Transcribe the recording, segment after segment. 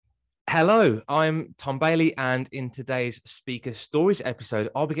Hello, I'm Tom Bailey, and in today's Speaker Stories episode,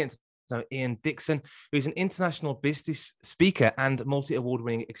 I'll be getting to know Ian Dixon, who is an international business speaker and multi-award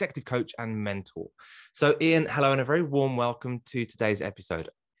winning executive coach and mentor. So, Ian, hello, and a very warm welcome to today's episode.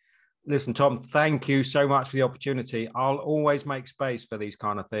 Listen, Tom, thank you so much for the opportunity. I'll always make space for these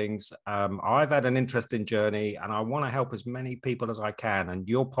kind of things. I've had an interesting journey and I want to help as many people as I can. And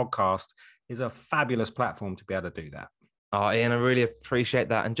your podcast is a fabulous platform to be able to do that. Oh, Ian, I really appreciate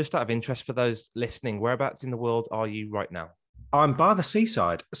that. And just out of interest for those listening, whereabouts in the world are you right now? I'm by the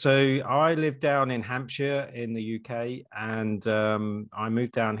seaside. So I live down in Hampshire in the UK. And I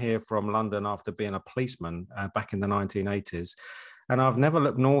moved down here from London after being a policeman back in the 1980s. And I've never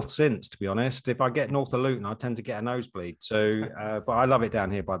looked north since, to be honest. If I get north of Luton, I tend to get a nosebleed. So, but I love it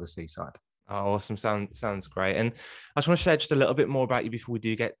down here by the seaside. Oh, awesome. Sounds great. And I just want to share just a little bit more about you before we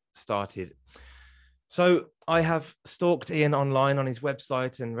do get started. So I have stalked Ian online on his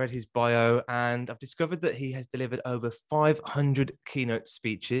website and read his bio, and I've discovered that he has delivered over 500 keynote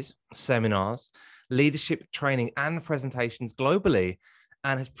speeches, seminars, leadership training, and presentations globally,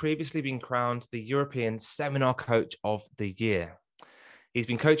 and has previously been crowned the European Seminar Coach of the Year. He's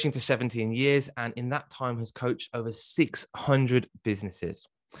been coaching for 17 years, and in that time has coached over 600 businesses.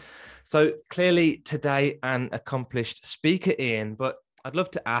 So clearly today, an accomplished speaker, Ian, but I'd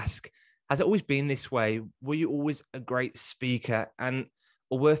love to ask, has it always been this way? Were you always a great speaker,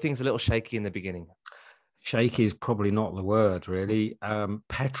 or were things a little shaky in the beginning? Shaky is probably not the word, really.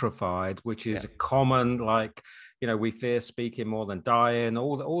 Petrified, which is a common, we fear speaking more than dying,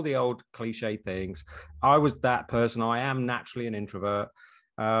 all the old cliche things. I was that person. I am naturally an introvert.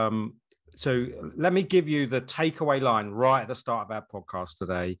 So let me give you the takeaway line right at the start of our podcast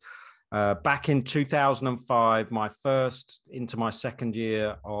today. Back in 2005, into my second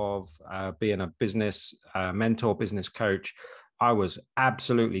year of being a business mentor, business coach, I was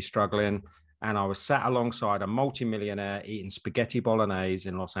absolutely struggling. And I was sat alongside a multimillionaire eating spaghetti bolognese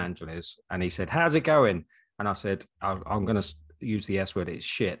in Los Angeles. And he said, "How's it going?" And I said, "I'm going to use the S word. It's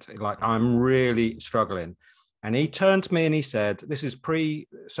shit. Like, I'm really struggling." And he turned to me and he said, this is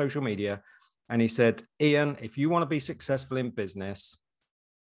pre-social media. And he said, "Ian, if you want to be successful in business,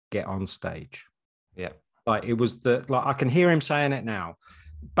 get on stage." Yeah. Like, it was I can hear him saying it now.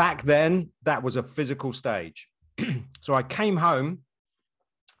 Back then, that was a physical stage. So I came home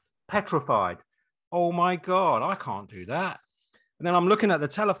petrified. Oh my God, I can't do that. And then I'm looking at the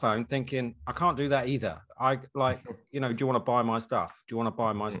telephone thinking, I can't do that either. Do you want to buy my stuff? Do you want to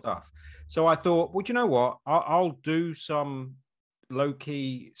buy my stuff? So I thought, well, do you know what? I'll do some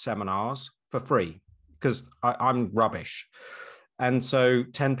low-key seminars for free because I'm rubbish. And so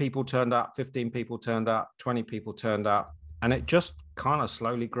 10 people turned up, 15 people turned up, 20 people turned up, and it just kind of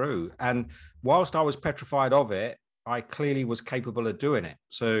slowly grew. And whilst I was petrified of it, I clearly was capable of doing it.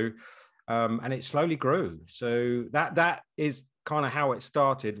 So, and it slowly grew. So that is kind of how it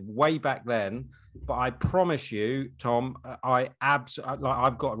started way back then. But I promise you, Tom, I've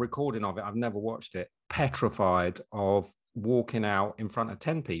got a recording of it. I've never watched it. Petrified of walking out in front of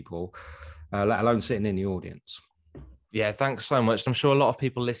 10 people, let alone sitting in the audience. Yeah, thanks so much. I'm sure a lot of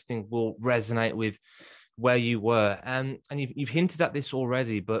people listening will resonate with where you were. And you've hinted at this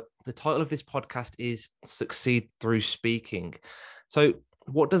already, but the title of this podcast is Succeed Through Speaking. So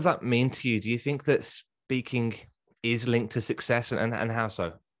what does that mean to you? Do you think that speaking is linked to success, and how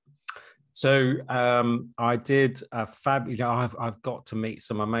so? So I did a I've got to meet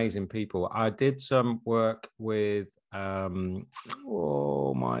some amazing people. I did some work with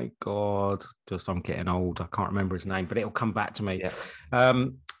oh my God, I'm getting old. I can't remember his name, but it'll come back to me. Yeah.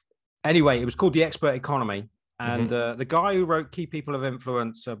 Anyway, it was called The Expert Economy. And the guy who wrote Key People of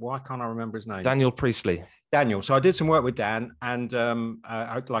Influence, why can't I remember his name? Daniel Priestley. Daniel. So I did some work with Dan, and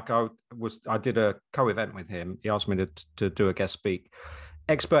I did a co-event with him. He asked me to do a guest speak.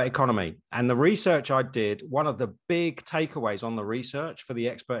 Expert Economy. And the research I did, one of the big takeaways on the research for the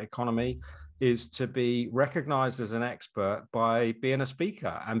Expert Economy is to be recognized as an expert by being a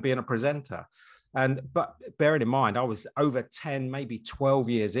speaker and being a presenter. But bearing in mind, I was over 10, maybe 12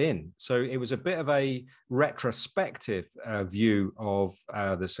 years in. So it was a bit of a retrospective view of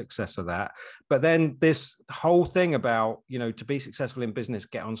the success of that. But then this whole thing about, to be successful in business,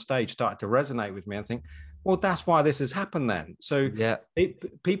 get on stage, started to resonate with me. I think, well, that's why this has happened then. So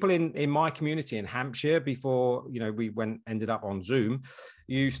people in my community in Hampshire, before, we ended up on Zoom,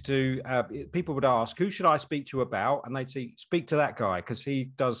 people would ask, who should I speak to about? And they'd say, speak to that guy because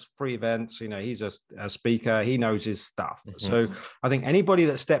he does free events. He's a speaker. He knows his stuff. Mm-hmm. So I think anybody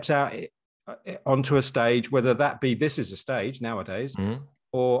that steps out onto a stage, whether that be, this is a stage nowadays,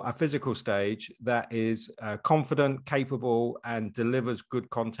 or a physical stage that is confident, capable, and delivers good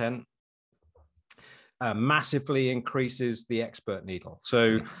content, massively increases the expert needle.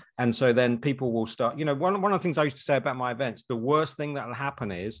 So, and so then people will start, one of the things I used to say about my events, the worst thing that will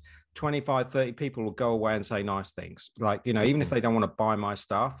happen is 25, 30 people will go away and say nice things. Like, even if they don't want to buy my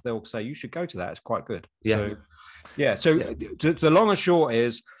stuff, they'll say, you should go to that. It's quite good. Yeah. So the long and short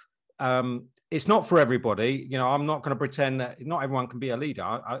is, it's not for everybody. I'm not going to pretend that not everyone can be a leader.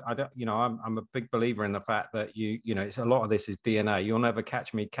 I don't, I'm a big believer in the fact that it's a lot of this is DNA. You'll never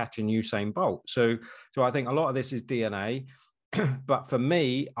catch me catching Usain Bolt. So I think a lot of this is DNA. But for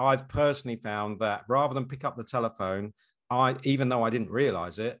me, I've personally found that rather than pick up the telephone, even though I didn't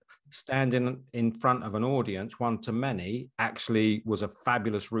realize it, standing in front of an audience, one to many, actually was a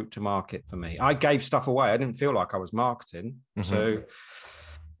fabulous route to market for me. I gave stuff away. I didn't feel like I was marketing. So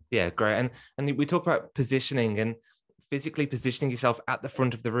yeah, great. And we talk about positioning, and physically positioning yourself at the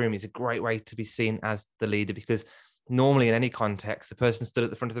front of the room is a great way to be seen as the leader, because normally in any context, the person stood at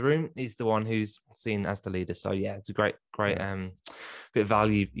the front of the room is the one who's seen as the leader. So yeah, it's a great bit of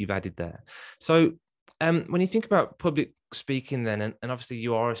value you've added there. So when you think about public speaking then, and obviously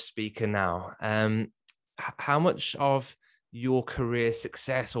you are a speaker now, how much of your career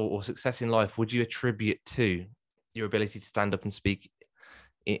success or success in life would you attribute to your ability to stand up and speak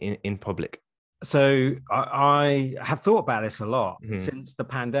in public? So I have thought about this a lot since the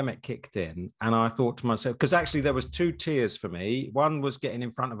pandemic kicked in, and I thought to myself, because actually there was two tiers for me. One was getting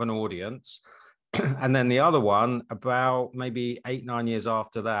in front of an audience, and then the other one, about maybe 8-9 years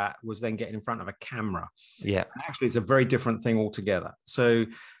after that, was then getting in front of a camera. Yeah, and actually, it's a very different thing altogether. So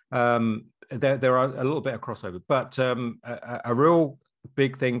there are a little bit of crossover, but a real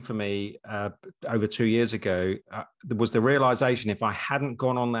big thing for me over 2 years ago was the realization: if I hadn't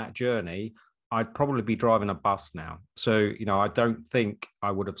gone on that journey, I'd probably be driving a bus now. So, I don't think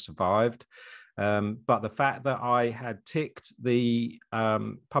I would have survived. But the fact that I had ticked the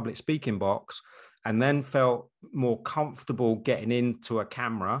public speaking box and then felt more comfortable getting into a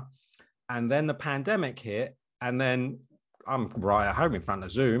camera, and then the pandemic hit, and then I'm right at home in front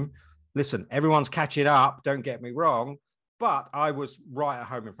of Zoom. Listen, everyone's catching up, don't get me wrong, but I was right at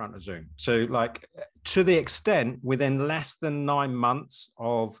home in front of Zoom. So like, to the extent within less than 9 months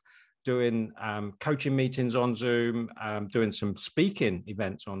of doing coaching meetings on Zoom, doing some speaking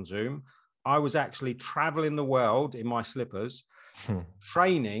events on Zoom, I was actually traveling the world in my slippers,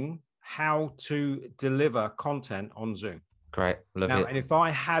 training how to deliver content on Zoom. Great. Love it. And if I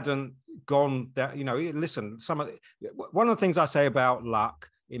hadn't gone that, listen, one of the things I say about luck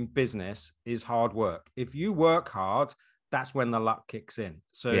in business is hard work. If you work hard, that's when the luck kicks in.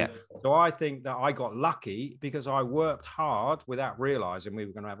 So I think that I got lucky because I worked hard without realizing we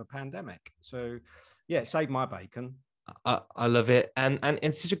were going to have a pandemic. So yeah, it saved my bacon. I love it. And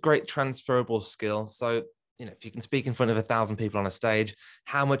it's such a great transferable skill. So, if you can speak in front of 1,000 people on a stage,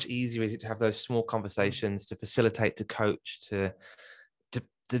 how much easier is it to have those small conversations, to facilitate, to coach, to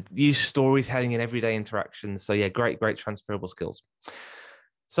use storytelling in everyday interactions? So yeah, great transferable skills.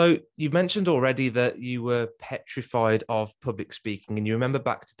 So you've mentioned already that you were petrified of public speaking, and you remember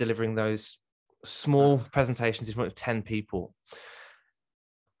back to delivering those small presentations in front of 10 people.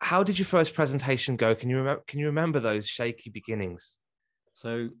 How did your first presentation go? Can you remember those shaky beginnings?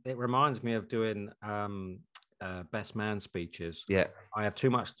 So it reminds me of doing best man speeches. Yeah, I have too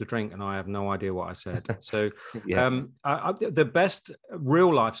much to drink and I have no idea what I said. So the best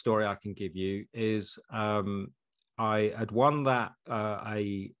real life story I can give you is I had won that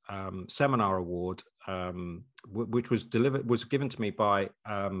a seminar award, which was given to me by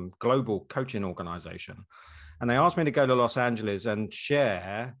Global Coaching Organization. And they asked me to go to Los Angeles and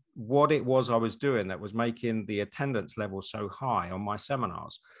share what it was I was doing that was making the attendance level so high on my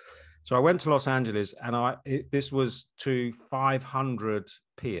seminars. So I went to Los Angeles, and this was to 500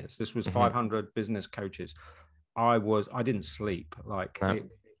 peers. This was 500 business coaches. I didn't sleep. It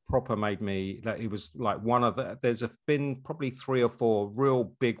proper made me, that it was like one of there's been probably 3 or 4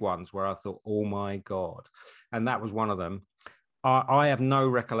 real big ones where I thought, oh my God. And that was one of them. I have no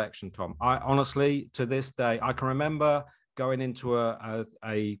recollection, Tom. I honestly, to this day, I can remember going into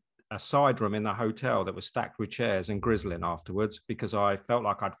a side room in the hotel that was stacked with chairs and grizzling afterwards because I felt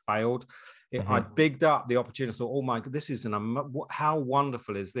like I'd failed. I'd bigged up the opportunity. I thought, oh my God, this is how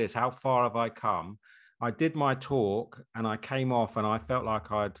wonderful is this? How far have I come? I did my talk and I came off and I felt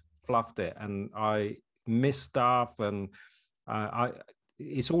like I'd fluffed it and I missed stuff, and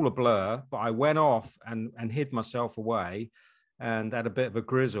it's all a blur, but I went off and hid myself away and had a bit of a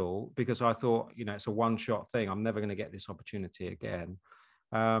grizzle because I thought, it's a one-shot thing. I'm never going to get this opportunity again.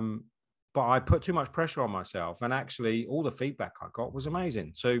 But I put too much pressure on myself, and actually all the feedback I got was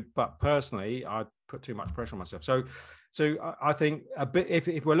amazing. So, but personally, I put too much pressure on myself. So I think a bit,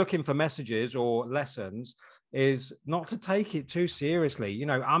 if we're looking for messages or lessons, is not to take it too seriously. You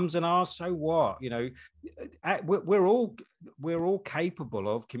know, ums and ahs, so what? You know, we're all capable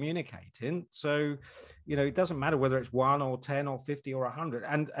of communicating. So, you know, it doesn't matter whether it's 1 or 10 or 50 or 100.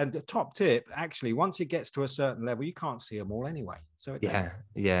 And the top tip, actually, once it gets to a certain level, you can't see them all anyway. So I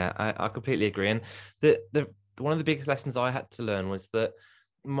completely agree. And one of the biggest lessons I had to learn was that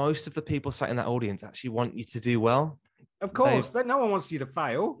most of the people sat in that audience actually want you to do well. Of course, no one wants you to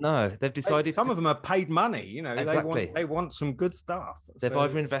fail. No, they've decided. Some of them are paid money. You know, exactly. they want some good stuff. They've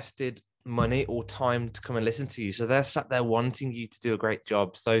either invested money or time to come and listen to you, so they're sat there wanting you to do a great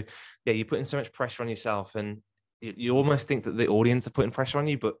job. So, yeah, you're putting so much pressure on yourself, and you almost think that the audience are putting pressure on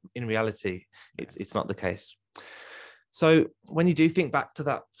you, but in reality, it's not the case. So, when you do think back to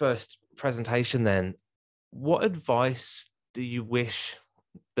that first presentation, then what advice do you wish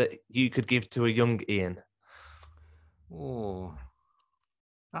that you could give to a young Ian? Oh,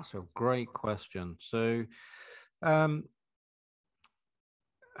 that's a great question. So, that's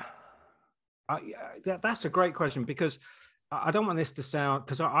a great question, because I don't want this to sound,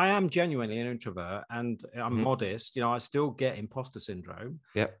 because I am genuinely an introvert and I'm modest. You know, I still get imposter syndrome.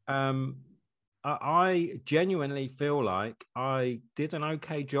 Yeah. I genuinely feel like I did an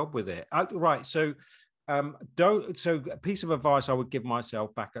okay job with it. Right. So, so a piece of advice I would give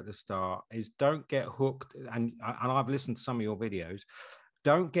myself back at the start is don't get hooked. And I've listened to some of your videos.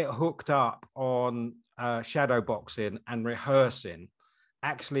 Don't get hooked up on shadow boxing and rehearsing.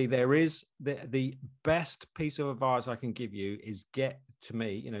 Actually, there is the best piece of advice I can give you is get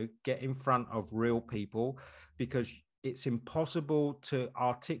in front of real people, because it's impossible to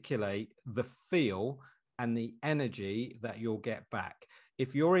articulate the feel and the energy that you'll get back.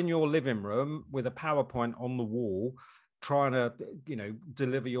 If you're in your living room with a PowerPoint on the wall, trying to,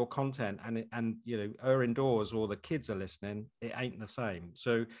 deliver your content and are indoors or the kids are listening, it ain't the same.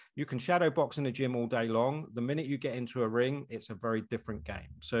 So you can shadow box in the gym all day long. The minute you get into a ring, it's a very different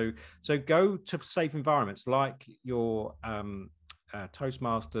game. So go to safe environments like your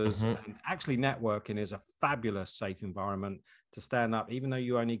Toastmasters. And actually networking is a fabulous safe environment to stand up, even though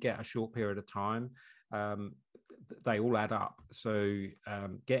you only get a short period of time. They all add up. So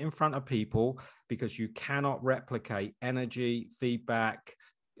get in front of people, because you cannot replicate energy, feedback,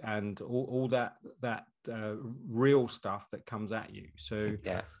 and all that real stuff that comes at you. So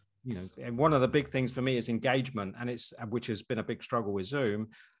and one of the big things for me is engagement, and which has been a big struggle with Zoom.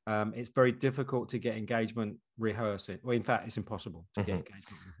 It's very difficult to get engagement rehearsing. Well, in fact, it's impossible to get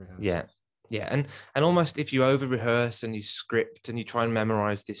engagement rehearsing. Yeah, and almost if you over rehearse and you script and you try and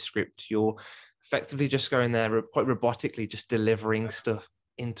memorize this script, you're effectively just going there quite robotically, just delivering stuff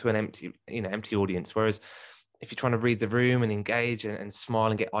into an empty audience. Whereas if you're trying to read the room and engage and smile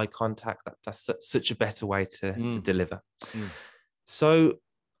and get eye contact, that's such a better way to deliver. So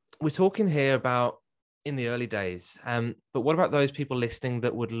we're talking here about in the early days, but what about those people listening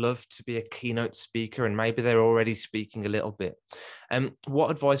that would love to be a keynote speaker and maybe they're already speaking a little bit?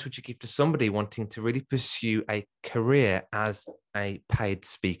 What advice would you give to somebody wanting to really pursue a career as a paid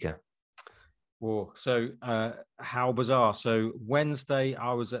speaker? Oh, so how bizarre. So Wednesday,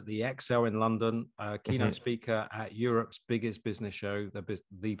 I was at the Excel in London, keynote speaker at Europe's biggest business show, the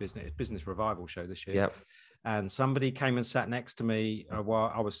business revival show this year. Yep. And somebody came and sat next to me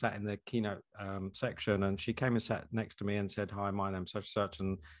while I was sat in the keynote section, and she came and sat next to me and said, "Hi, my name's such,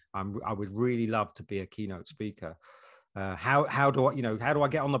 and I would really love to be a keynote speaker. How do I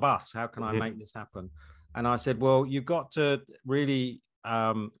get on the bus? How can I make this happen?" And I said, "Well, you've got to really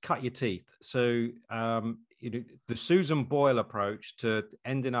cut your teeth." So the Susan Boyle approach to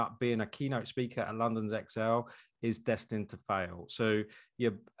ending up being a keynote speaker at London's Excel is destined to fail. So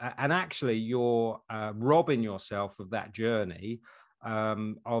you're robbing yourself of that journey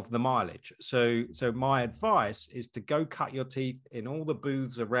of the mileage. So my advice is to go cut your teeth in all the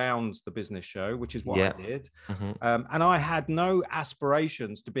booths around the business show, which is what I did. And I had no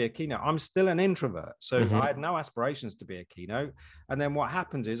aspirations to be a keynote. I'm still an introvert, so I had no aspirations to be a keynote. And then what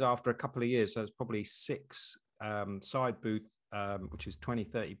happens is after a couple of years, so it's probably 6 side booth, which is 20,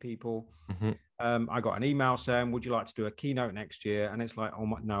 30 people. I got an email saying, "Would you like to do a keynote next year?" And it's like,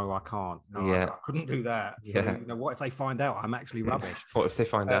 no, I can't. No, I couldn't do that. So, what if they find out I'm actually rubbish? What if they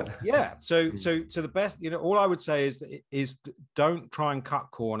find out? So the best, all I would say is don't try and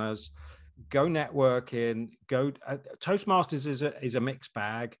cut corners. Go networking. Go Toastmasters is a mixed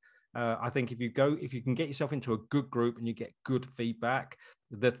bag. I think if you can get yourself into a good group and you get good feedback,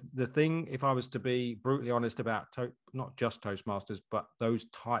 the thing, if I was to be brutally honest about not just Toastmasters, but those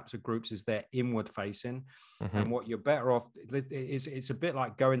types of groups, is they're inward facing. And what you're better off is, it's a bit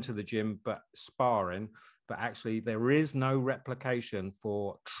like going to the gym, but sparring. but actually there is no replication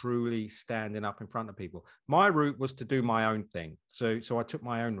for truly standing up in front of people. My route was to do my own thing. So I took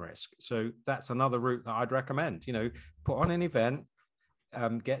my own risk. So that's another route that I'd recommend, put on an event,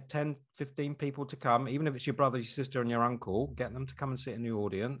 get 10, 15 people to come, even if it's your brother, your sister, and your uncle, get them to come and sit in the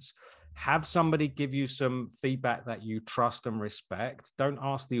audience. Have somebody give you some feedback that you trust and respect. Don't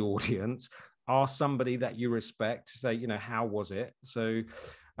ask the audience, ask somebody that you respect, say, how was it? So,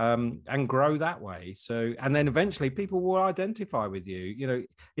 and grow that way. So, and then eventually people will identify with you.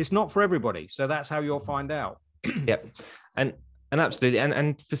 It's not for everybody. So that's how you'll find out. Yep. And absolutely.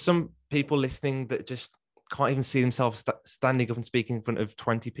 And for some people listening that just can't even see themselves standing up and speaking in front of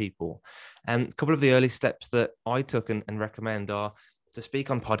 20 people. And a couple of the early steps that I took and recommend are to speak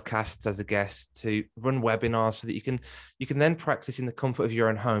on podcasts as a guest, to run webinars so that you can then practice in the comfort of your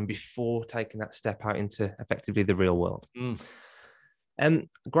own home before taking that step out into effectively the real world.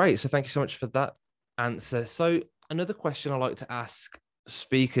 Great. So thank you so much for that answer. So another question I like to ask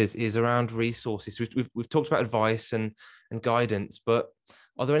speakers is around resources. We've talked about advice and guidance, but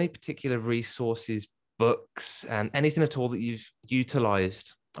are there any particular resources, books, and anything at all that you've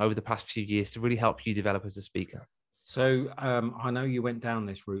utilized over the past few years to really help you develop as a speaker? So I know you went down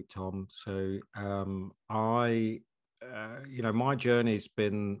this route, Tom. So my journey's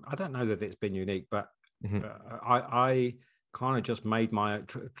been, I don't know that it's been unique, but I kind of just made my,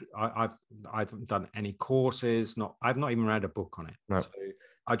 I haven't done any courses, I've not even read a book on it. No. So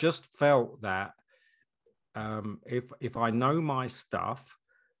I just felt that if I know my stuff,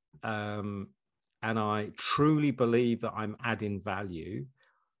 and I truly believe that I'm adding value,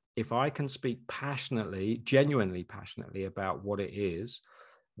 if I can speak passionately, genuinely passionately about what it is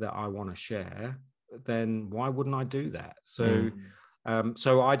that I want to share, then why wouldn't I do that? So,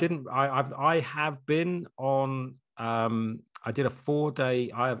 so I have been on, I did a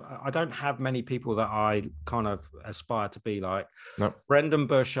 4-day, I don't have many people that I kind of aspire to be like. No. Brendan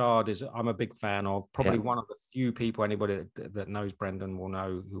Burchard I'm a big fan of, probably one of the few people, anybody that knows Brendan will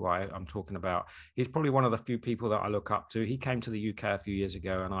know who I'm talking about. He's probably one of the few people that I look up to. He came to the UK a few years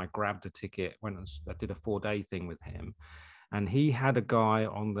ago and I grabbed a ticket, went and I did a 4-day thing with him. And he had a guy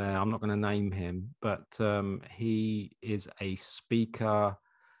on there, I'm not going to name him, but he is a speaker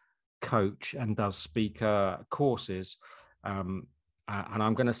coach and does speaker courses. And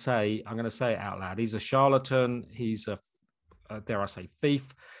I'm going to say it out loud. He's a charlatan. He's a dare I say,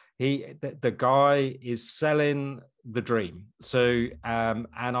 thief. The guy is selling the dream. So, and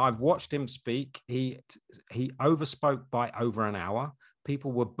I've watched him speak. He overspoke by over an hour.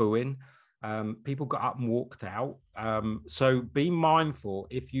 People were booing. People got up and walked out. So be mindful.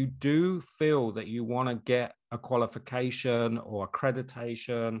 If you do feel that you want to get a qualification or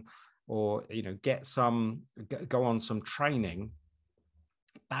accreditation, or go on some training,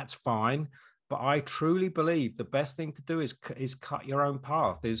 that's fine. But I truly believe the best thing to do is cut your own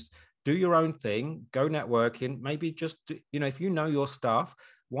path, is do your own thing, go networking, maybe just, if you know your stuff,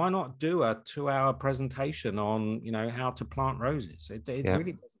 why not do a 2-hour presentation on, how to plant roses? It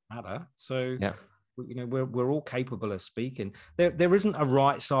really doesn't matter. So, we're all capable of speaking. There isn't a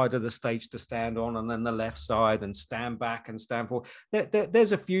right side of the stage to stand on and then the left side and stand back and stand forward.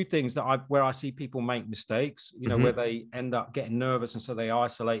 There's a few things where I see people make mistakes, where they end up getting nervous and so they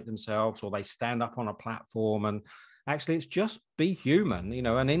isolate themselves, or they stand up on a platform. And actually it's just be human,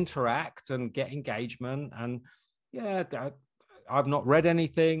 and interact and get engagement. And I've not read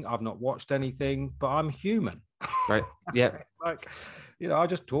anything, I've not watched anything, but I'm human. Right. Yeah. Like, I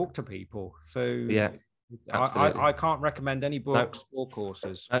just talk to people. So yeah, I can't recommend any books or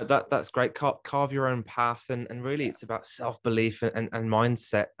courses. That's great. Carve your own path. And really it's about self-belief and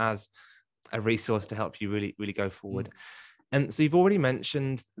mindset as a resource to help you really, really go forward. And so you've already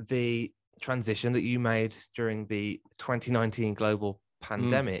mentioned the transition that you made during the 2019 global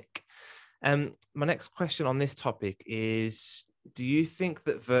pandemic. My next question on this topic is, do you think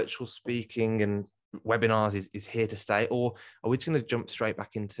that virtual speaking and webinars is here to stay, or are we just going to jump straight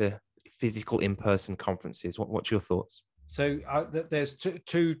back into physical in-person conferences? What's your thoughts? So there's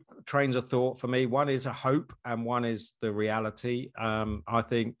two trains of thought for me. One is a hope and one is the reality. I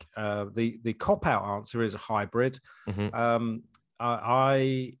think the cop-out answer is a hybrid.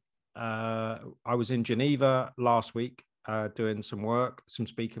 I was in Geneva last week doing some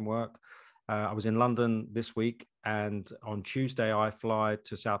speaking work. I was in London this week, and on Tuesday I fly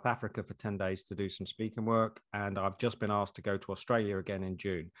to South Africa for 10 days to do some speaking work, and I've just been asked to go to Australia again in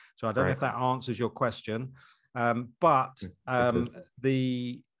June. So I don't know if that answers your question, but one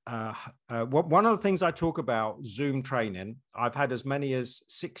of the things I talk about Zoom training, I've had as many as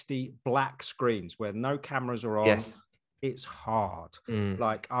 60 black screens where no cameras are on. Yes. it's hard.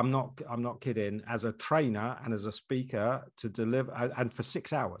 Like I'm not kidding. As a trainer and as a speaker, to deliver and for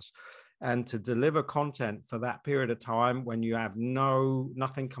 6 hours, and to deliver content for that period of time when you have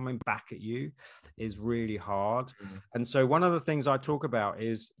nothing coming back at you is really hard. And so one of the things I talk about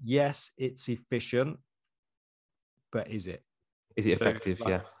is, yes, it's efficient, but is it? Is it effective?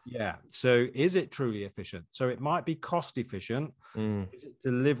 Yeah. So is it truly efficient? So it might be cost efficient. Is it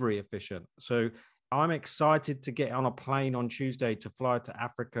delivery efficient? So I'm excited to get on a plane on Tuesday to fly to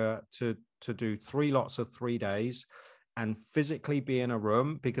Africa to do 3 lots of 3 days and physically be in a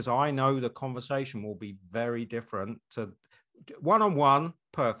room, because I know the conversation will be very different to one-on-one,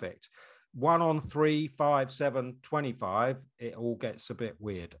 perfect. 1 on 3, 5, 7, 25, it all gets a bit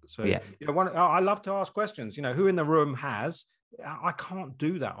weird. So, I love to ask questions, who in the room has, I can't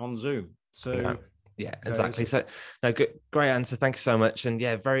do that on Zoom. So, no. Yeah, exactly. So, no, good, great answer. Thank you so much. And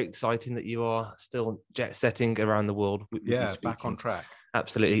yeah, very exciting that you are still jet setting around the world. With back on track.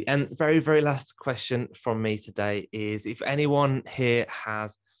 Absolutely. And very, very last question from me today is, if anyone here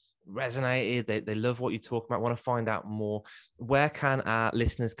has resonated, they love what you talk about, want to find out more, where can our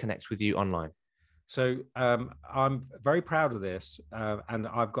listeners connect with you online? So I'm very proud of this, and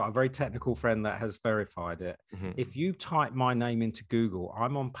I've got a very technical friend that has verified it. If you type my name into Google,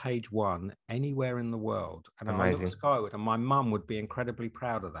 I'm on page 1 anywhere in the world. And amazing. I look skyward, and my mum would be incredibly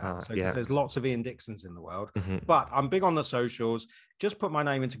proud of that. Because there's lots of Ian Dixons in the world. But I'm big on the socials. Just put my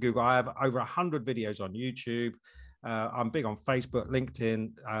name into Google. I have over 100 videos on YouTube. I'm big on Facebook,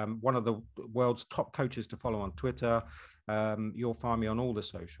 LinkedIn, one of the world's top coaches to follow on Twitter. You'll find me on all the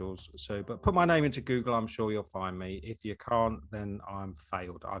socials. So, but put my name into Google, I'm sure you'll find me. If you can't, then I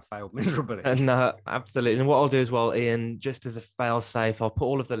failed miserably. No, absolutely. And what I'll do as well, Ian, just as a fail safe, I'll put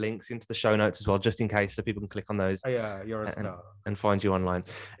all of the links into the show notes as well, just in case, so people can click on those. Yeah, you're a star. And find you online.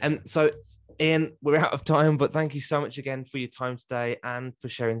 And so, Ian, we're out of time, but thank you so much again for your time today and for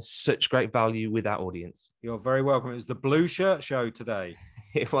sharing such great value with our audience. You're very welcome. It was the Blue Shirt Show today.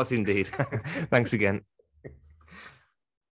 It was indeed. Thanks again.